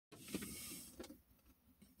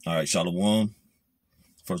All right, Shalom.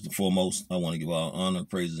 First and foremost, I want to give all honor,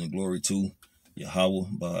 praises, and glory to Yahweh,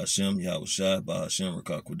 Bahashem, Yahweh Shai, Bahashem,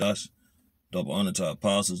 Rakak Kwadash. Double honor to our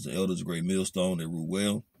apostles, the elders, the great millstone, they rule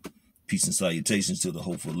well. Peace and salutations to the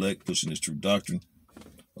hopeful elect, pushing this true doctrine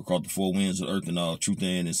across the four winds of earth in all truth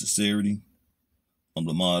and sincerity. I'm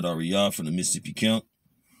Lamad Ariyah from the Mississippi Camp.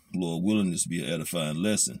 Lord willing, this will be an edifying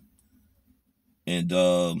lesson. And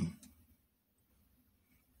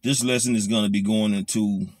this lesson is going to be going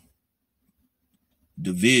into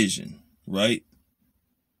division, right?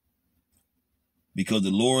 Because the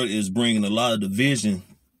Lord is bringing a lot of division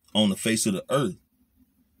on the face of the earth.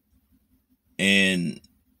 And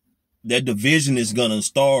that division is going to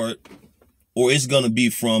start, or it's going to be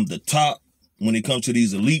from the top when it comes to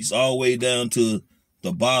these elites all the way down to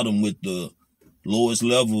the bottom with the lowest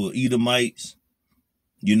level of Edomites,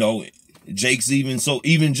 Jakes,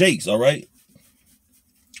 even Jakes, all right?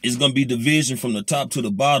 It's going to be division from the top to the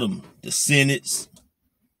bottom, the senates,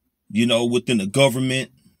 within the government,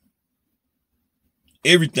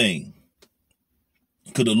 everything.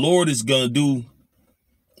 Because the Lord is going to do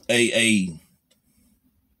a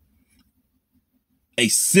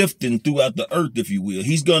sifting throughout the earth, if you will.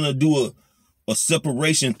 He's going to do a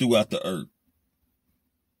separation throughout the earth.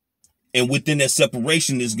 And within that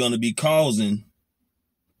separation is going to be causing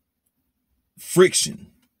friction,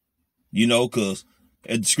 because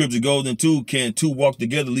as the scripture goes into, can two walk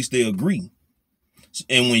together, at least they agree.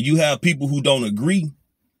 And when you have people who don't agree,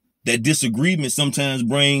 that disagreement sometimes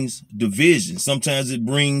brings division. Sometimes it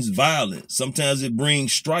brings violence. Sometimes it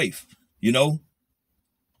brings strife,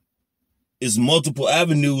 It's multiple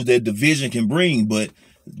avenues that division can bring, but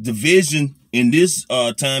division in this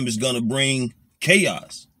time is going to bring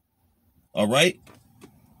chaos. All right?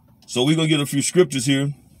 So we're going to get a few scriptures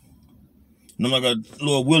here. And I'm not going to,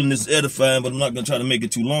 Lord willing, this is edifying, but I'm not going to try to make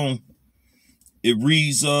it too long. It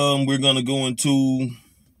reads, we're going to go into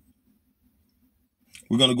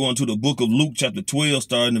the book of Luke, chapter 12,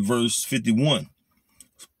 starting at verse 51.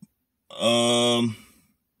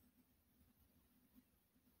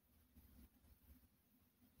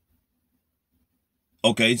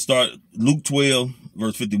 Okay, start Luke 12,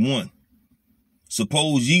 verse 51.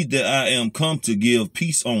 Suppose ye that I am come to give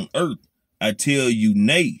peace on earth, I tell you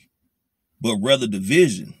nay, but rather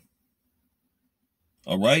division.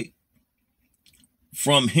 All right?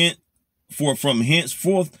 From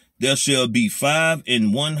henceforth there shall be 5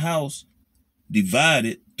 in one house,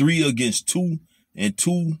 divided 3 against 2, and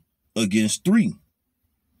 2 against 3.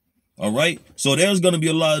 All right? So there's going to be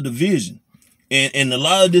a lot of division. And a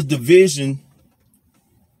lot of this division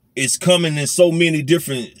is coming in so many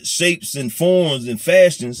different shapes and forms and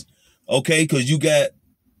fashions, okay? Because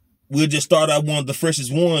we'll just start out one of the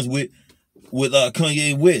freshest ones with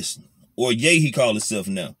Kanye West, or Ye he called himself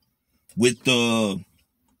now, with the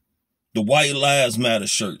White Lives Matter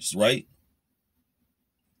shirts, right?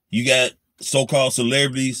 You got so-called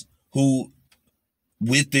celebrities who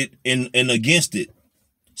with it and against it.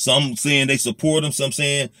 Some saying they support him, some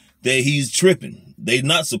saying that he's tripping. They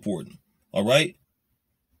not supporting, all right?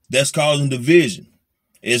 That's causing division,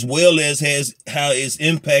 as well as how it's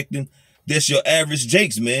impacting. That's your average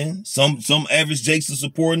Jakes, man. Some average Jakes are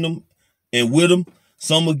supporting them and with them,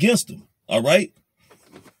 some against them. All right.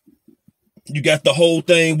 You got the whole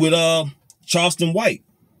thing with Charleston White.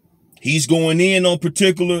 He's going in on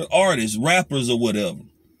particular artists, rappers, or whatever.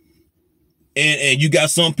 And you got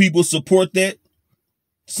some people support that.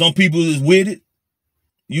 Some people is with it.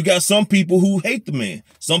 You got some people who hate the man.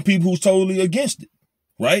 Some people who's totally against it.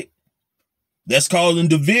 Right? That's causing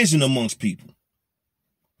division amongst people.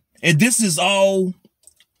 And this is all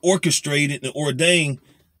orchestrated and ordained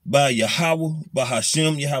by Yahweh, by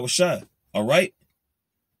Hashem, Yahweh Shai. All right?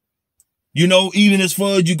 Even as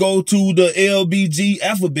far as you go to the LBG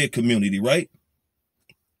alphabet community, right?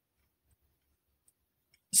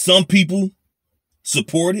 Some people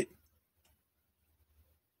support it.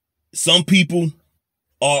 Some people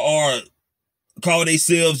are call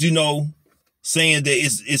themselves, saying that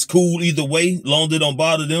it's cool either way, long as they don't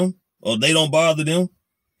bother them or they don't bother them.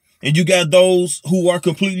 And you got those who are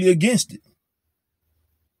completely against it.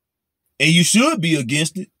 And you should be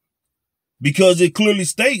against it, because it clearly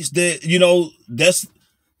states that,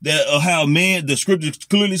 how the scripture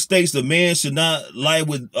clearly states that man should not lie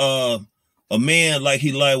with a man like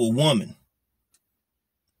he lied with woman.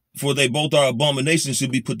 For they both are abominations,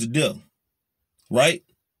 should be put to death. Right?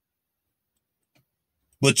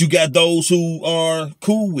 But you got those who are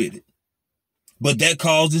cool with it. But that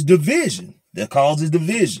causes division.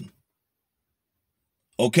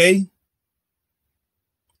 Okay?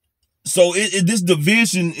 So this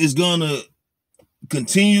division is going to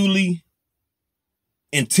continually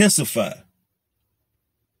intensify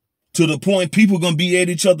to the point people gonna be at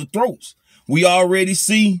each other's throats. We already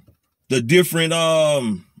see the different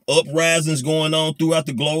uprisings going on throughout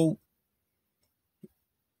the globe.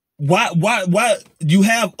 Why you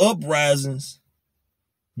have uprisings?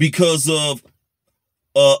 Because of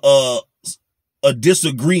a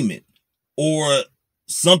disagreement or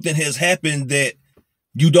something has happened that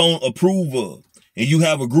you don't approve of, and you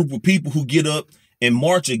have a group of people who get up and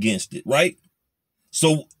march against it, right?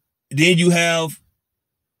 So then you have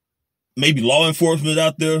maybe law enforcement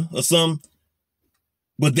out there or something,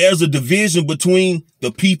 but there's a division between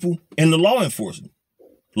the people and the law enforcement.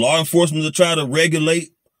 Law enforcement to try to regulate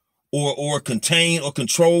or contain or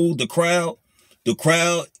control the crowd. The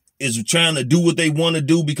crowd is trying to do what they want to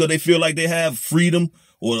do because they feel like they have freedom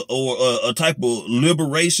or a type of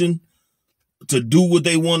liberation to do what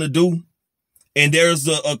they want to do. And there's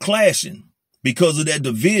a clashing because of that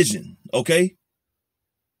division, okay?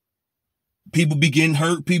 People be getting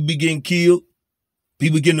hurt, people be getting killed,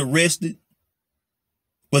 people getting arrested.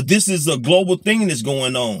 But this is a global thing that's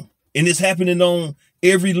going on, and it's happening on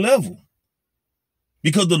every level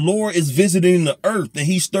because the Lord is visiting the earth and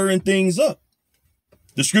he's stirring things up.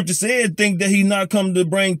 The scripture said, think that he not come to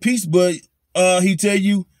bring peace, but he tell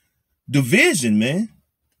you division, man.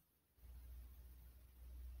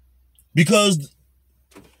 Because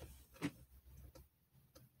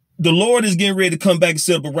the Lord is getting ready to come back and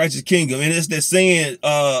set up a righteous kingdom. And it's that saying,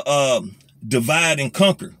 divide and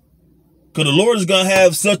conquer. Because the Lord is going to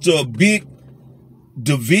have such a big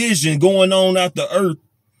division going on out the earth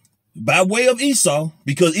by way of Esau,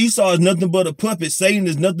 because Esau is nothing but a puppet. Satan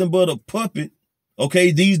is nothing but a puppet.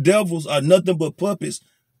 Okay, these devils are nothing but puppets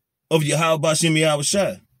of Yahweh B'Shem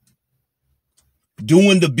Yahushua,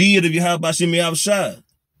 doing the bid of Yahweh B'Shem Yahushua,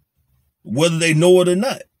 whether they know it or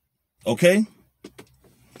not. Okay,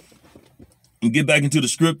 and get back into the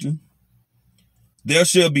scripture. There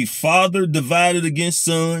shall be father divided against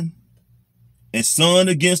son, and son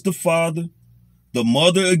against the father, the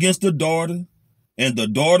mother against the daughter, and the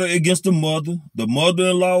daughter against the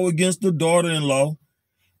mother-in-law against the daughter-in-law,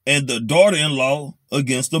 and the daughter-in-law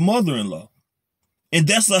against the mother-in-law. And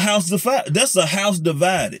that's a house divided. That's a house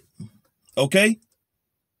divided. Okay?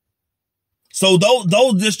 So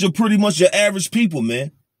those just are pretty much your average people,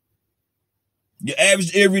 man. Your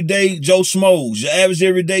average everyday Joe Schmoes, your average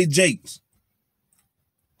everyday Jakes,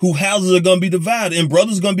 who houses are going to be divided, and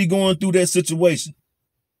brothers going to be going through that situation.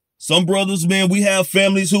 Some brothers, man, we have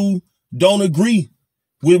families who don't agree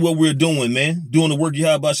with what we're doing, man, doing the work of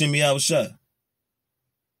Yahweh B'Shem Yahushua.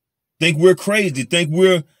 Think we're crazy, think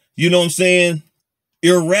we're, you know what I'm saying,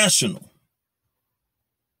 irrational.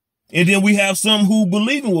 And then we have some who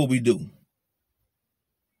believe in what we do,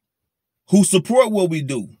 who support what we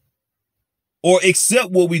do, or accept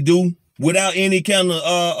what we do without any kind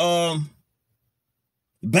of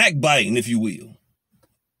backbiting, if you will.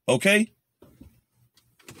 Okay?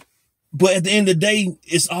 But at the end of the day,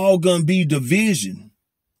 it's all gonna be division.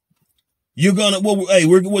 You're gonna, well, hey,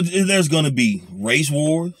 there's gonna be race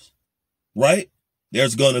wars, right?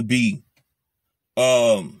 There's gonna be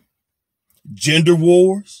gender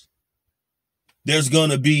wars. There's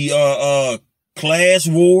gonna be class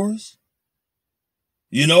wars.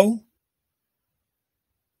 You know,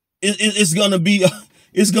 it's gonna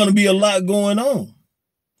be a lot going on.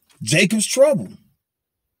 Jacob's trouble.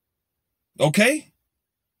 Okay?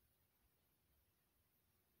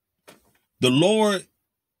 The Lord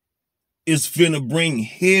is finna bring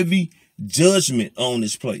heavy judgment on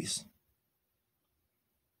this place.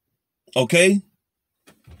 Okay?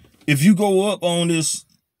 If you go up on this,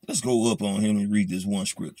 let's go up on him and read this one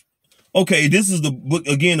scripture. Okay, this is the book,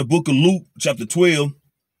 again, the book of Luke, chapter 12,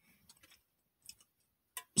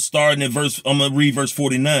 starting at I'm going to read verse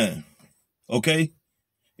 49. Okay?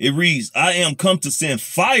 It reads, I am come to send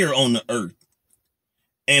fire on the earth.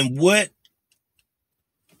 And what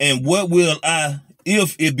will I,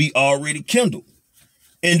 if it be already kindled?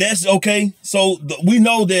 And that's okay. So we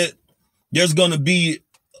know that there's going to be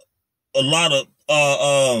a lot of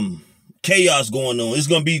chaos going on. It's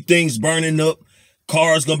going to be things burning up,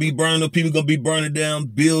 cars going to be burning up, people going to be burning down,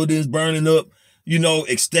 buildings burning up, you know,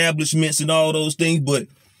 establishments and all those things. But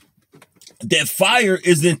that fire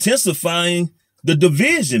is intensifying the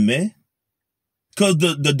division, man. Because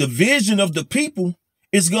the division of the people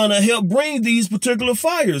is going to help bring these particular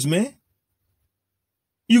fires, man.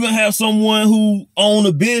 You're going to have someone who own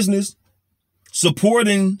a business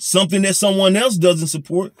supporting something that someone else doesn't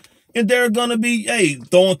support. And they're going to be, hey,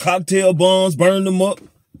 throwing cocktail bombs, burning them up,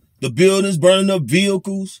 the buildings, burning up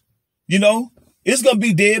vehicles. You know, it's going to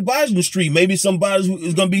be dead bodies in the street. Maybe somebody who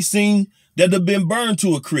is going to be seen that have been burned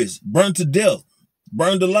to a crisp, burned to death.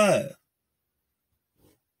 burned alive.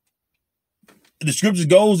 The scripture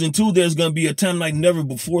goes into there's going to be a time like never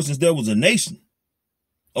before since there was a nation.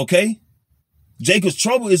 Okay? Jacob's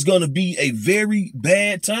trouble is going to be a very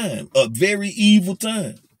bad time, a very evil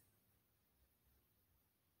time.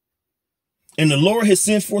 And the Lord has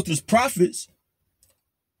sent forth his prophets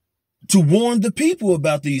to warn the people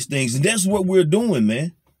about these things. And that's what we're doing,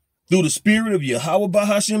 man. Through the spirit of Yahweh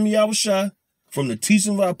Bahashem Yahushua, from the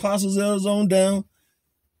teaching of our apostles elders on down,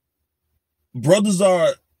 brothers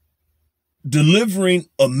are delivering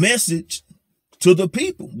a message to the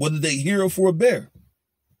people, whether they hear or forbear,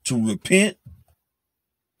 to repent,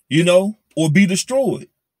 or be destroyed.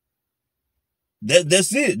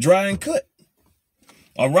 That's it, dry and cut.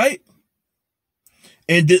 All right?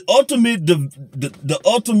 And the ultimate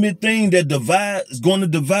thing that is going to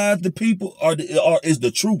divide the people is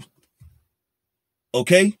the truth.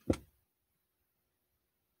 Okay?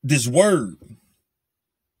 This word.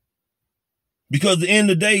 Because at the end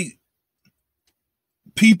of the day,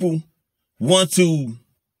 people want to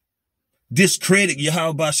discredit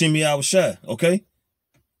Yahweh B'Shem Yahushua, okay?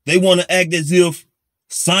 They want to act as if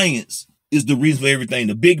science is the reason for everything.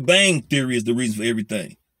 The Big Bang Theory is the reason for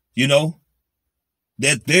everything,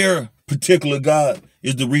 that their particular God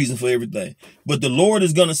is the reason for everything. But the Lord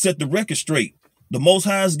is going to set the record straight. The Most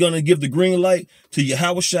High is going to give the green light to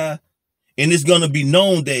Yahushua, and it's going to be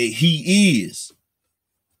known that he is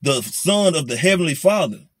the Son of the Heavenly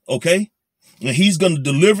Father, okay? And he's going to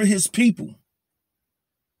deliver his people.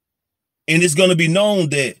 And it's going to be known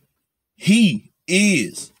that he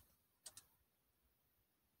is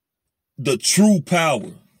the true power,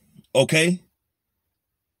 okay?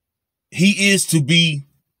 He is to be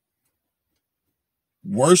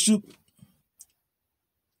worshiped.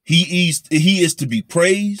 He is to be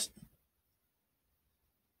praised,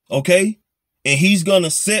 okay? And he's going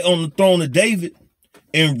to sit on the throne of David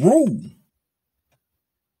and rule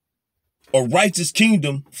a righteous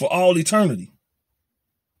kingdom for all eternity.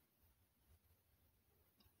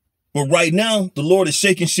 But right now, the Lord is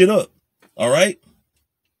shaking shit up. All right?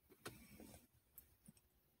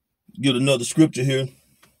 Get another scripture here.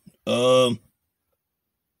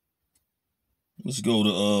 Let's go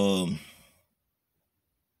to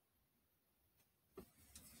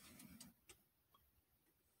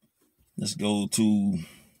let's go to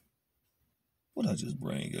what I just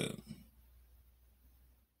bring up.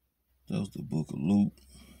 That was the book of Luke.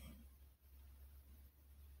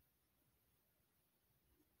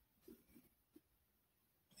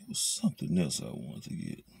 It was something else I wanted to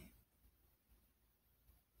get.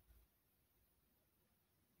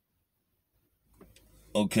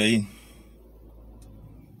 Okay.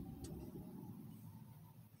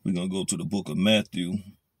 We're going to go to the book of Matthew.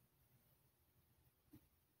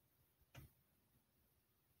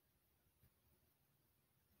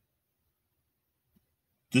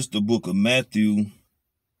 This is the book of Matthew,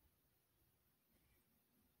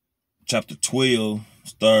 chapter 12,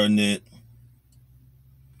 starting at,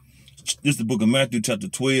 this is the book of Matthew, chapter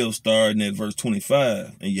 12, starting at verse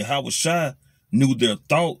 25. And Yahushua knew their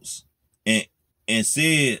thoughts and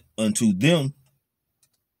said unto them,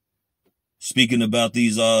 speaking about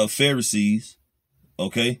these Pharisees,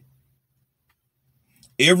 okay?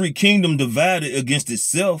 Every kingdom divided against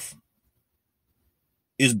itself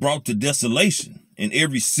is brought to desolation. And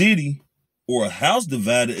every city or a house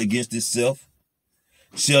divided against itself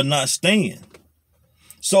shall not stand.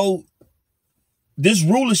 So this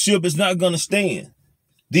rulership is not going to stand.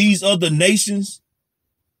 These other nations,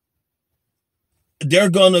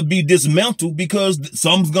 they're going to be dismantled because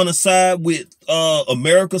some's going to side with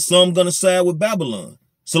America, some going to side with Babylon.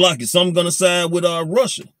 So like some going to side with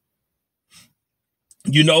Russia.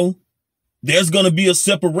 There's going to be a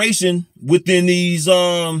separation within these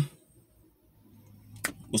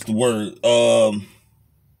what's the word?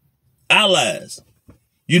 Allies.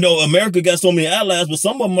 America got so many allies, but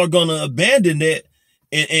some of them are gonna abandon that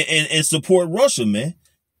and support Russia, man.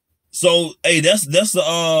 So, hey, that's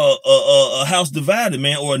a house divided,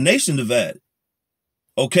 man, or a nation divided.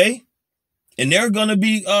 Okay? And they're gonna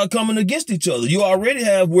be coming against each other. You already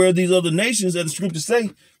have where these other nations, as the scriptures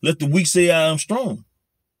say, let the weak say I am strong.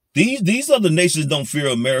 These other nations don't fear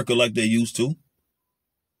America like they used to.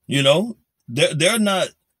 They're not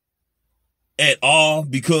at all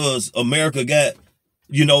because America got,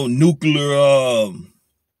 nuclear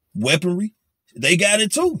weaponry. They got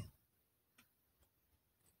it too.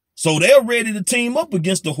 So they're ready to team up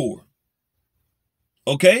against the whore.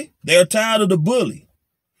 Okay? They're tired of the bully.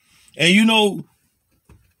 And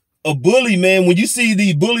a bully, man, when you see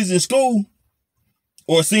these bullies in school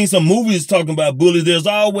or seeing some movies talking about bullies, there's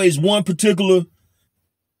always one particular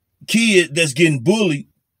kid that's getting bullied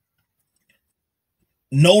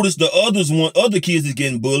notice the other kids that's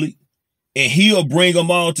getting bullied, and he'll bring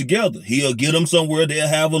them all together. He'll get them somewhere. They'll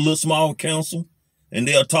have a little small council, and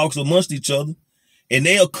they'll talk amongst each other, and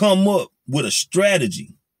they'll come up with a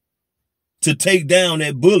strategy to take down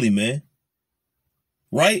that bully, man.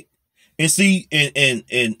 Right? And see,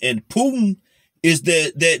 and Putin is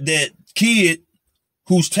that kid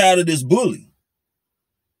who's tired of this bully.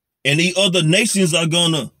 And the other nations are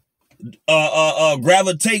gonna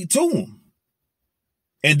gravitate to him.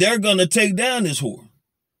 And they're gonna take down this whore.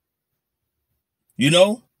 You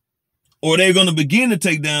know? Or they're gonna begin to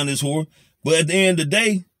take down this whore. But at the end of the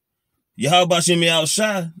day, Yahweh Shem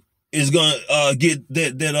Yahushua is gonna get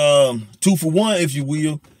that 2-for-1, if you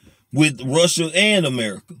will, with Russia and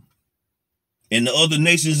America. And the other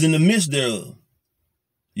nations in the midst thereof.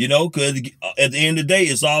 You know, because at the end of the day,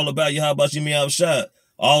 it's all about Yahweh Shem Yahushua.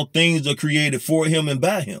 All things are created for him and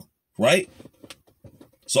by him, right?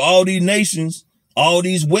 So all these nations, all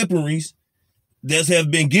these weaponries that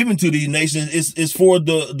have been given to these nations is for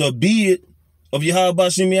the bid of Yahweh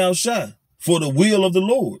Shem Yahushua, for the will of the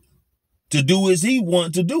Lord, to do as he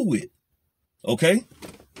wants to do it. Okay?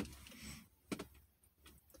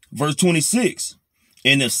 Verse 26,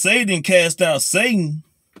 and if Satan cast out Satan,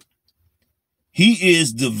 he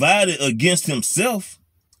is divided against himself.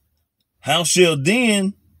 How shall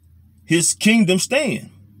then his kingdom stand?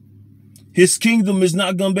 His kingdom is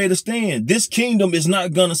not going to be able to stand. This kingdom is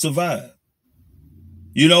not going to survive.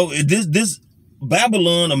 You know, this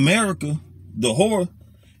Babylon, America, the whore,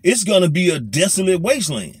 it's going to be a desolate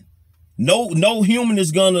wasteland. No human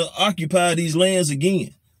is going to occupy these lands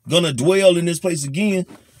again, going to dwell in this place again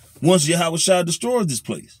once Yahushua destroys this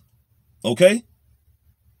place. Okay?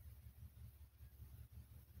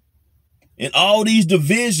 And all these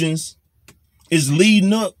divisions is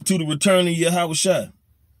leading up to the return of Yahushua.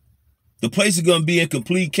 The place is going to be in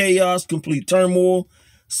complete chaos, complete turmoil,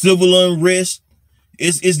 civil unrest.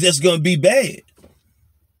 It's just going to be bad.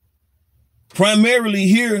 Primarily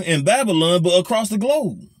here in Babylon, but across the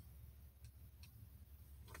globe.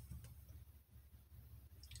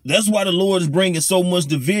 That's why the Lord is bringing so much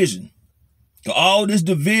division. All this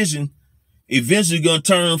division eventually going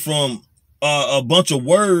to turn from a bunch of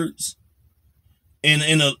words in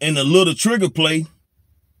a little trigger play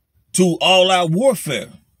to all-out warfare.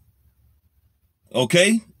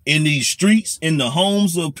 Okay? In these streets, in the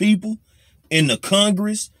homes of people, in the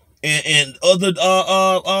Congress, and other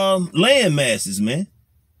land masses, man.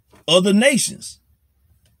 Other nations.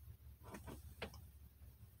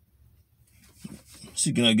 Let's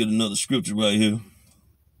see, can I get another scripture right here?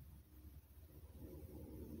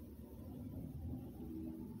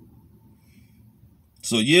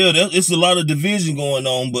 So yeah, it's a lot of division going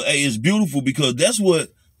on, but hey, it's beautiful because that's what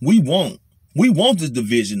we want. We want this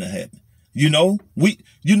division to happen. You know,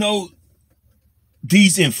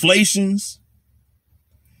 these inflations,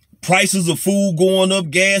 prices of food going up,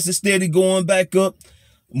 gas is steady going back up,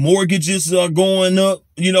 mortgages are going up,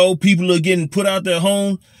 you know, people are getting put out their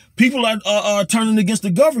home. People are turning against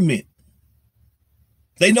the government.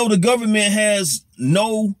 They know the government has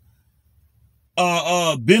no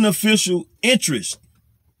beneficial interest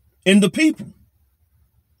in the people.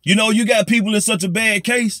 You know, you got people in such a bad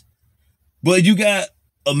case, but you got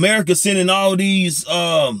America sending all these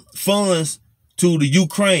funds to the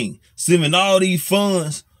Ukraine, sending all these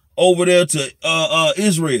funds over there to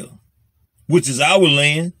Israel, which is our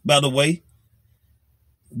land, by the way,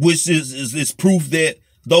 which is proof that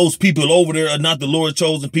those people over there are not the Lord's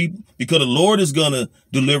chosen people, because the Lord is going to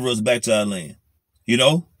deliver us back to our land. You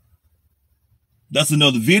know, that's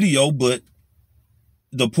another video, but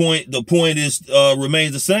the point is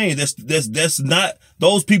remains the same. That's not,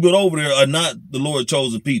 those people over there are not the Lord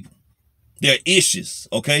chosen people. They're issues,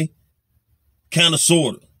 okay? Kind of,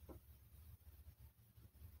 sort of.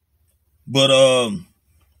 But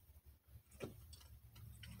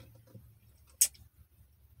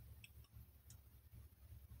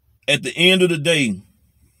at the end of the day,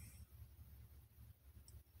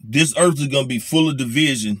 this earth is going to be full of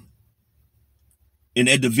division, and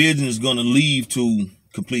that division is going to lead to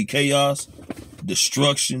complete chaos,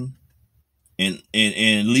 destruction, and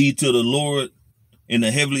lead to the Lord and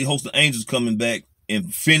the heavenly host of angels coming back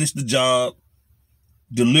and finish the job,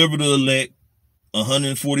 deliver the elect,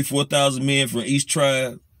 144,000 men from each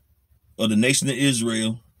tribe of the nation of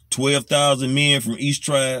Israel, 12,000 men from each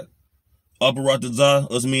tribe.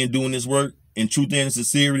 Aparatazah, us men doing this work in truth and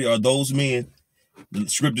sincerity are those men. The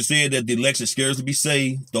scripture said that the elect should scarcely be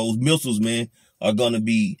saved. Those missiles, man, are going to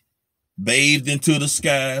be bathed into the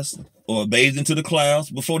skies or bathed into the clouds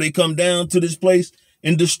before they come down to this place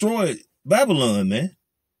and destroy Babylon, man.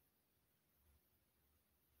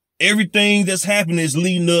 Everything that's happening is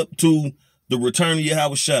leading up to the return of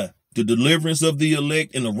Yahushua, the deliverance of the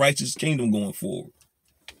elect and the righteous kingdom going forward.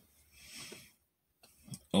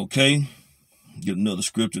 Okay. Get another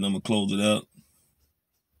scripture and I'm going to close it out.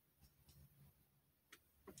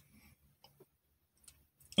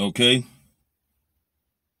 Okay.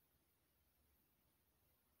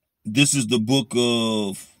 This is the book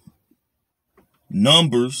of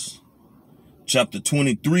Numbers, chapter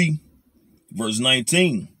 23, verse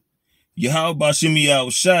 19. Yahweh B'Shem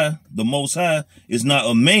Yahushua, the Most High, is not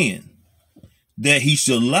a man that he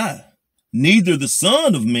should lie, neither the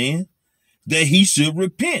Son of Man that he should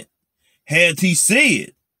repent. Had he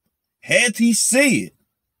said,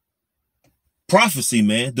 prophecy,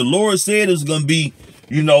 man. The Lord said it was going to be,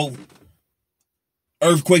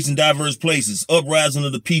 earthquakes in diverse places, uprising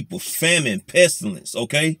of the people, famine, pestilence,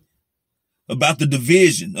 okay? About the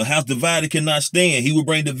division, a house divided cannot stand. He will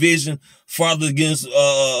bring division, father against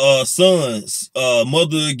sons,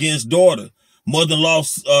 mother against daughter, mother-in-law,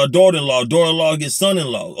 daughter-in-law, daughter-in-law against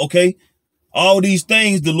son-in-law, okay? All these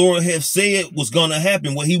things the Lord have said was going to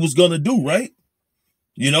happen, what he was going to do, right?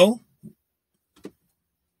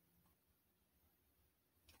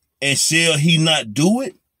 And shall he not do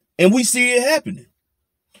it? And we see it happening.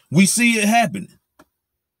 We see it happening.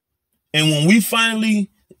 And when we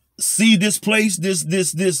finally see this place,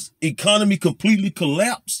 this economy completely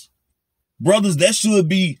collapse, brothers, that should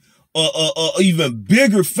be a even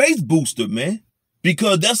bigger faith booster, man.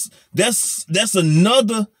 Because that's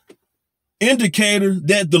another indicator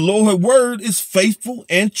that the Lord's word is faithful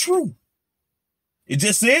and true. It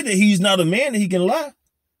just said that he's not a man that he can lie.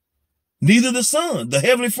 Neither the Son, the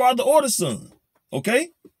Heavenly Father, or the Son. Okay?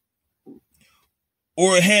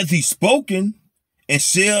 Or hath he spoken, and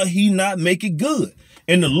shall he not make it good?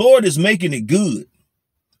 And the Lord is making it good.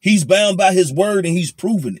 He's bound by his word and he's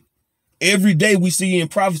proving it. Every day we see in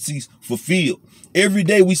prophecies fulfilled. Every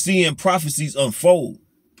day we see in prophecies unfold.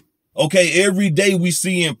 Okay, every day we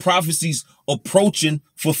see in prophecies approaching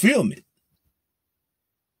fulfillment.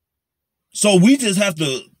 So we just have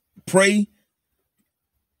to pray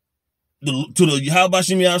to the Yahweh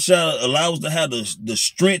B'Shem Yahushua, allow us to have the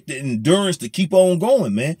strength, the endurance to keep on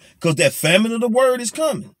going, man. Because that famine of the word is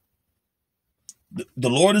coming. The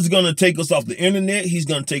Lord is going to take us off the internet. He's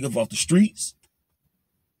going to take us off the streets.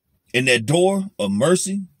 And that door of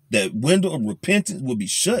mercy, that window of repentance will be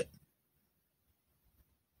shut.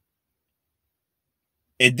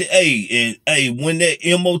 And when that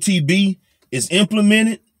MOTB is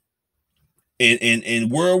implemented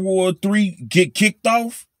and World War III get kicked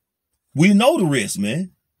off, we know the rest,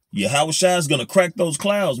 man. Yahushua is going to crack those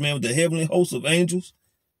clouds, man, with the heavenly host of angels.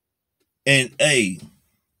 And,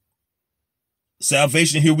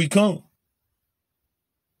 salvation, here we come.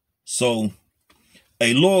 So,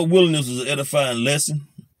 Lord willing, this was an edifying lesson.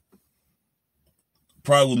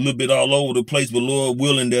 Probably a little bit all over the place, but Lord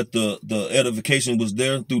willing that the edification was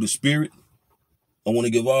there through the Spirit. I want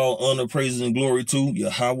to give all honor, praises, and glory to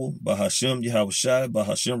Yahweh, Bahashem, Yahushua,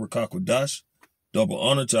 Bahashem, Rakakwadash. Double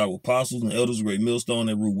honor to our apostles and elders of Great Millstone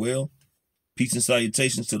and Rule Well. Peace and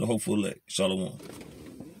salutations to the hopeful elect. Shalom.